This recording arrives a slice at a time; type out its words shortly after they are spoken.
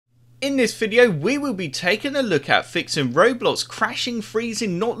In this video, we will be taking a look at fixing Roblox crashing,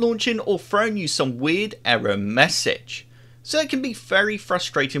 freezing, not launching, or throwing you some weird error message. So it can be very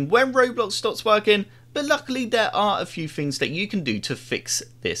frustrating when Roblox stops working, but luckily there are a few things that you can do to fix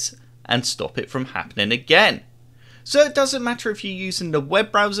this and stop it from happening again. So it doesn't matter if you're using the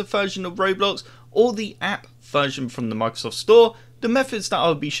web browser version of Roblox or the app version from the Microsoft Store, the methods that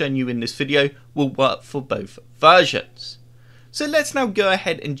I'll be showing you in this video will work for both versions. So let's now go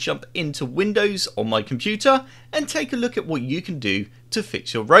ahead and jump into Windows on my computer and take a look at what you can do to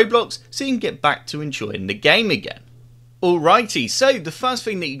fix your Roblox so you can get back to enjoying the game again. Alrighty, so the first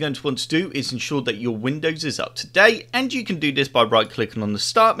thing that you're going to want to do is ensure that your Windows is up to date, and you can do this by right clicking on the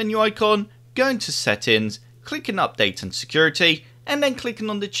start menu icon, going to settings, clicking update and security, and then clicking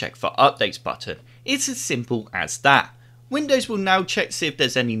on the check for updates button. It's as simple as that. Windows will now check to see if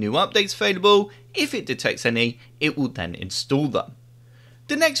there's any new updates available. If it detects any, it will then install them.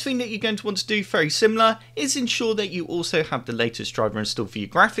 The next thing that you're going to want to do, very similar, is ensure that you also have the latest driver installed for your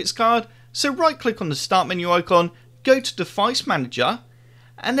graphics card. So right click on the start menu icon, go to Device Manager,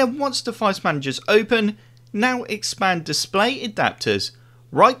 and then once Device Manager is open, now expand Display Adapters.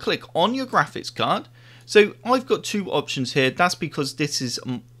 Right click on your graphics card. So I've got two options here. That's because this is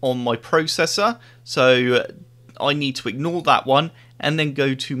on my processor, so I need to ignore that one and then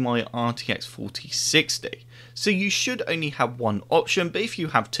go to my RTX 4060. So you should only have one option, but if you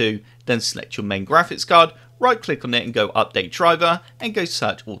have two, then select your main graphics card, right click on it and go update driver and go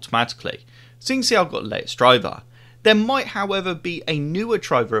search automatically. So you can see I've got the latest driver. There might however be a newer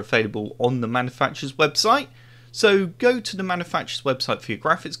driver available on the manufacturer's website. So go to the manufacturer's website for your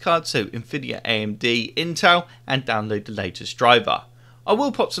graphics card, so Nvidia, AMD, Intel, and download the latest driver. I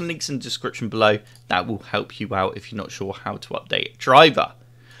will pop some links in the description below that will help you out if you're not sure how to update a driver.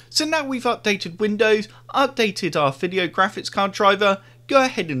 So now we've updated Windows, updated our video graphics card driver, go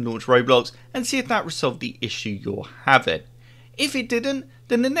ahead and launch Roblox and see if that resolved the issue you're having. If it didn't,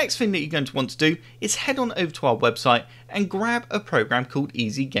 then the next thing that you're going to want to do is head on over to our website and grab a program called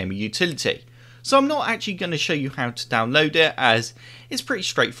Easy Gamer Utility. So I'm not actually going to show you how to download it, as it's pretty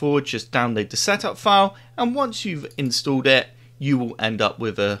straightforward. Just download the setup file, and once you've installed it, you will end up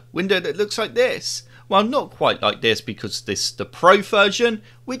with a window that looks like this. Well, not quite like this, because this is the Pro version,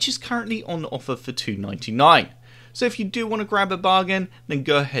 which is currently on offer for $2.99. So if you do want to grab a bargain, then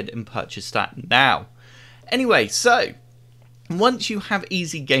go ahead and purchase that now. Anyway, so once you have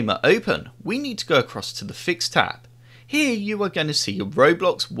Easy Gamer open, we need to go across to the Fix tab. Here you are going to see your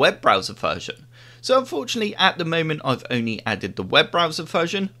Roblox web browser version. So unfortunately at the moment I've only added the web browser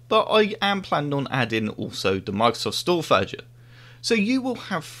version, but I am planning on adding also the Microsoft Store version. So you will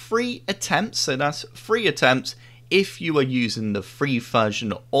have 3 attempts, so that's 3 attempts if you are using the free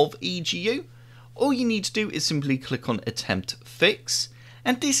version of EGU. All you need to do is simply click on Attempt Fix,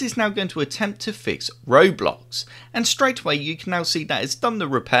 and this is now going to attempt to fix Roblox. And straight away you can now see that it's done the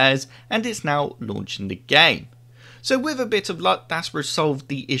repairs and it's now launching the game. So with a bit of luck, that's resolved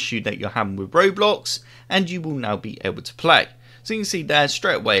the issue that you're having with Roblox, and you will now be able to play. So you can see there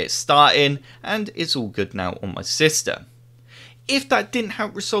straight away it's starting and it's all good now on my system. If that didn't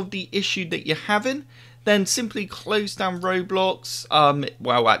help resolve the issue that you're having, then simply close down Roblox.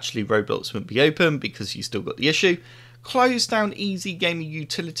 Well, actually Roblox won't be open because you still got the issue. Close down Easy Gamer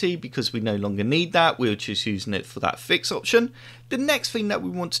Utility because we no longer need that. We're just using it for that fix option. The next thing that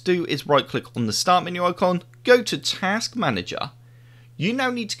we want to do is right click on the start menu icon, go to Task Manager. You now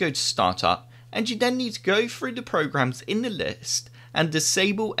need to go to Startup, and you then need to go through the programs in the list and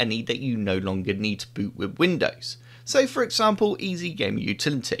disable any that you no longer need to boot with Windows. So for example, Easy Gamer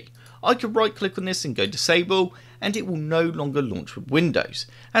Utility. I could right click on this and go disable, and it will no longer launch with Windows,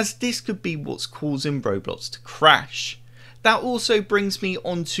 as this could be what's causing Roblox to crash. That also brings me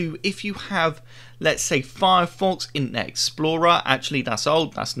on to if you have, let's say, Firefox, Internet Explorer, actually that's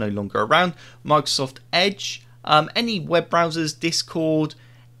old, that's no longer around, Microsoft Edge, any web browsers, Discord,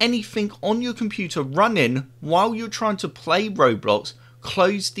 anything on your computer running while you're trying to play Roblox,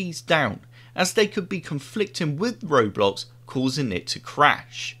 close these down, as they could be conflicting with Roblox, causing it to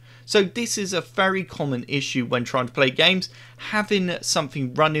crash. So this is a very common issue when trying to play games, having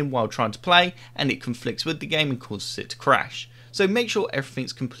something running while trying to play and it conflicts with the game and causes it to crash. So make sure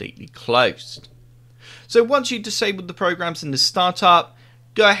everything's completely closed. So once you've disabled the programs in the startup,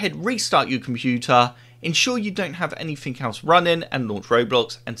 go ahead, restart your computer, ensure you don't have anything else running, and launch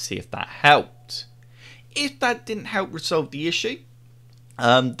Roblox and see if that helped. If that didn't help resolve the issue,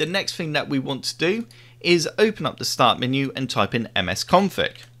 the next thing that we want to do is open up the start menu and type in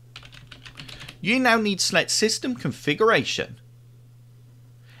msconfig. You now need to select System Configuration,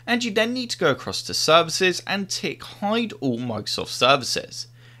 and you then need to go across to Services and tick Hide All Microsoft Services.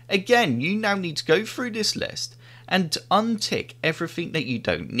 Again, you now need to go through this list and untick everything that you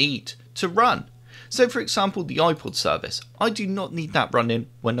don't need to run. So for example, the iPod service, I do not need that running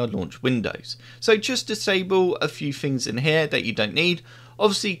when I launch Windows. So just disable a few things in here that you don't need.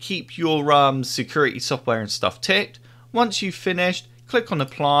 Obviously keep your security software and stuff ticked. Once you've finished, click on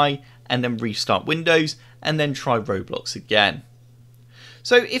apply and then restart Windows and then try Roblox again.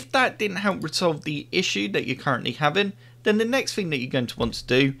 So if that didn't help resolve the issue that you're currently having, then the next thing that you're going to want to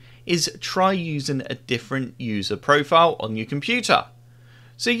do is try using a different user profile on your computer.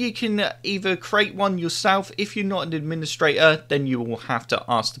 So you can either create one yourself. If you're not an administrator, then you will have to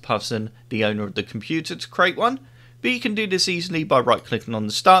ask the person, the owner of the computer, to create one. But you can do this easily by right clicking on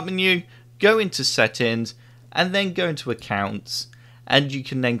the start menu, go into settings and then go into accounts, and you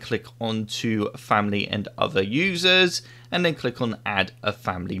can then click on to family and other users and then click on add a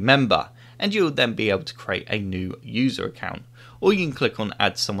family member, and you'll then be able to create a new user account. Or you can click on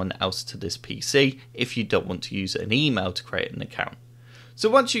add someone else to this PC if you don't want to use an email to create an account. So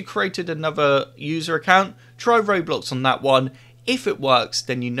once you've created another user account, try Roblox on that one. If it works,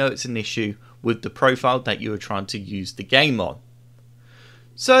 then you know it's an issue with the profile that you are trying to use the game on.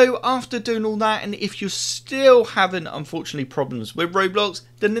 So after doing all that, and if you're still having unfortunately problems with Roblox,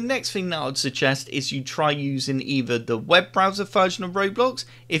 then the next thing that I'd suggest is you try using either the web browser version of Roblox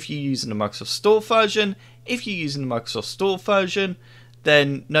if you're using the Microsoft Store version. If you're using the Microsoft Store version,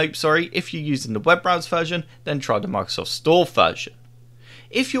 then if you're using the web browser version, then try the Microsoft Store version.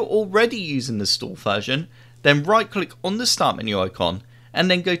 If you're already using the Store version, then right click on the start menu icon and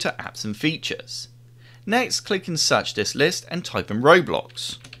then go to apps and features. Next, click and search this list and type in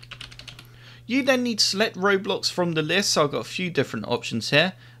Roblox. You then need to select Roblox from the list, so I've got a few different options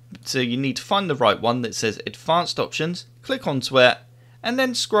here. So you need to find the right one that says advanced options, click onto it and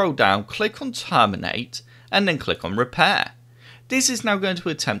then scroll down, click on terminate and then click on repair. This is now going to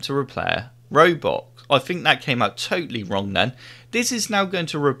attempt to repair Roblox. I think that came out totally wrong then. This is now going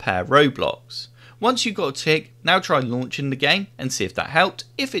to repair Roblox. Once you've got a tick, now try launching the game and see if that helped.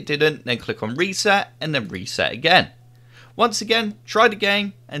 If it didn't, then click on reset and then reset again. Once again, try the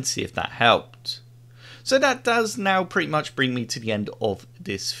game and see if that helped. So that does now pretty much bring me to the end of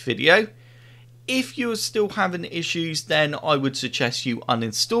this video. If you're still having issues, then I would suggest you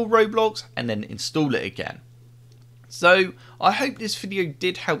uninstall Roblox and then install it again. So I hope this video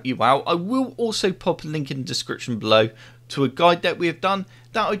did help you out. I will also pop a link in the description below to a guide that we have done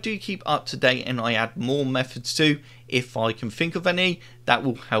that I do keep up to date, and I add more methods to if I can think of any that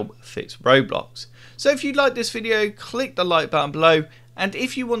will help fix Roblox. So if you like this video, click the like button below, and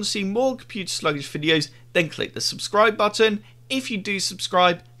if you want to see more computer sluggish videos, then click the subscribe button. If you do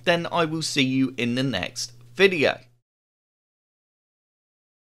subscribe, then I will see you in the next video.